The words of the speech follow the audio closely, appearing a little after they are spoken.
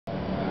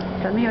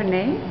Tell me your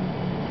name.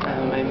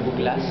 I'm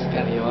Buglas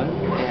Carrion,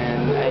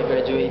 and I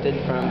graduated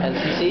from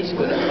LCC,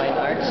 School of Fine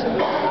Arts,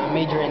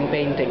 major in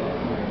painting.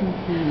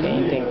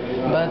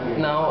 But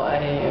now I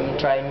am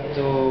trying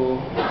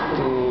to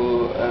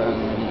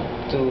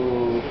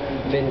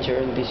venture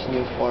in this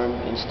new form,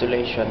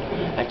 installation.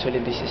 Actually,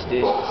 this is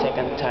the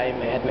second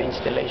time I had my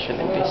installation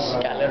in this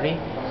gallery.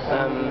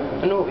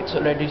 No, it's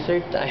already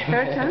third time.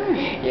 Third time?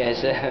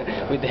 Yes,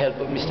 with the help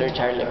of Mr.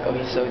 Charleco.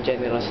 He's so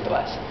generous to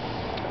us.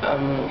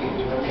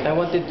 I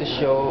wanted to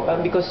show,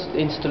 because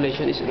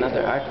installation is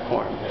another art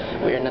form.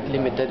 We are not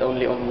limited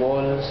only on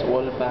walls,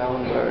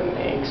 wall-bound, or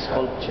a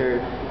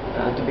sculpture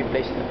to be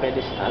placed on a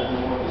pedestal.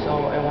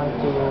 So I want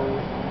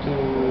to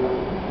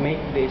make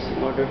this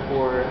in order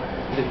for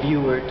the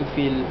viewer to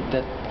feel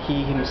that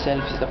he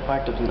himself is a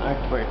part of an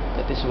artwork.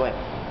 That is why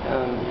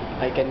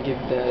I can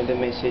give the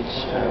message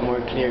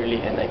more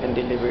clearly, and I can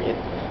deliver it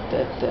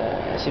that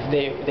as if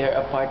they're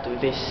a part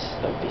of this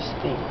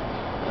thing.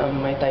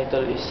 My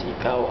title is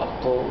Ikaw,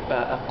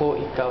 Ako,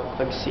 Ikaw,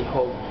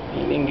 Pagsihog.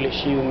 In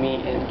English, you,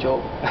 me, and Job.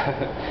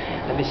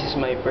 And this is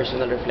my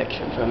personal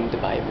reflection from the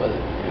Bible.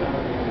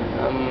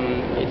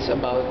 It's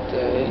about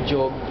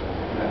Job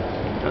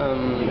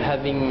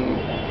having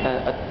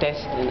a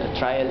test and a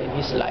trial in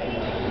his life.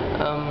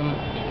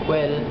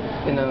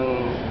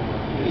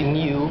 In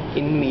you,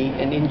 in me,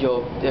 and in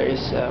Job, there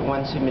is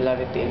one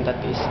similarity, and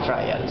that is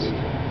trials.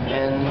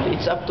 And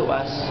it's up to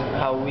us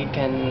how we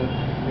can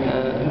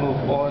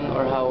move on,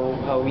 or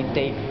how we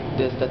take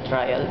the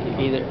trial,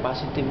 either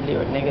positively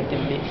or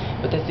negatively.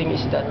 But the thing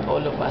is that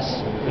all of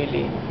us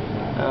really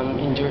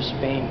endures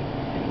pain.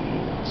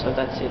 So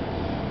that's it.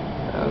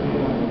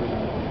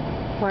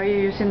 Why are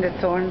you using the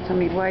thorns? I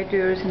mean, why do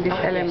you use this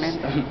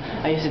element? Yes.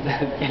 I use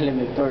that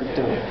element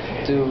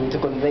to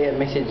convey a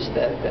message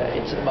that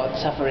it's about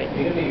suffering.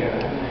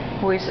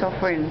 Who is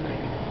suffering?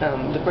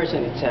 The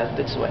person itself.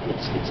 That's why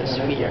it's a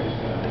sphere.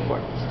 The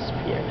form is a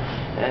sphere,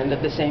 and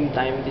at the same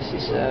time, this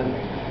is a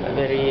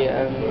very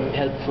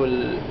helpful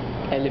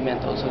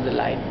element. Also, the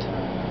light.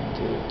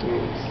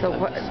 So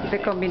the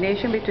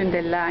combination between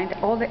the line,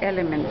 all the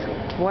elements,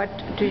 what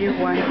do you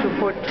want to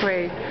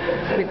portray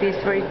with these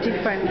very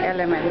different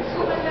elements?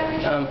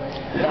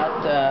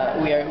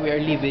 That we are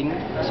living,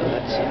 so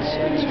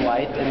it's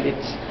white and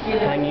it's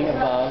hanging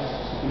above.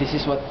 This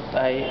is what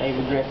I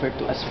would refer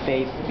to as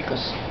faith,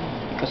 because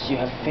you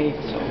have faith,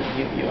 so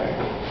you are.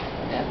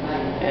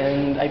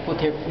 And I put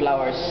here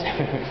flowers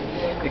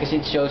because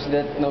it shows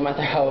that no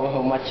matter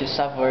how much you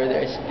suffer,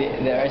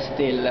 there are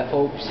still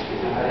hopes,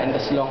 and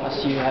as long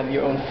as you have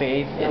your own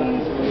faith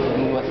in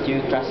what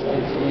you trusted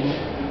in,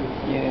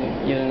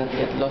 you'll not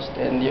get lost,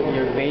 and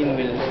your pain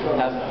will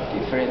have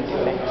different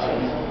effects.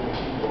 And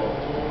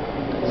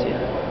that's it.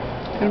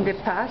 In the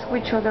past,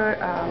 which other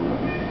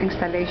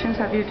installations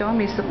have you done?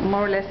 Is it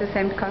more or less the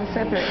same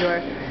concept, that you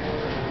are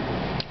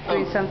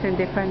doing something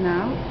different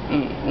now?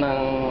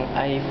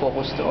 I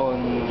focused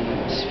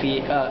on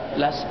sphere.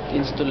 Last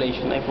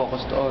installation, I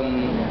focused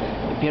on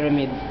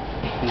pyramid.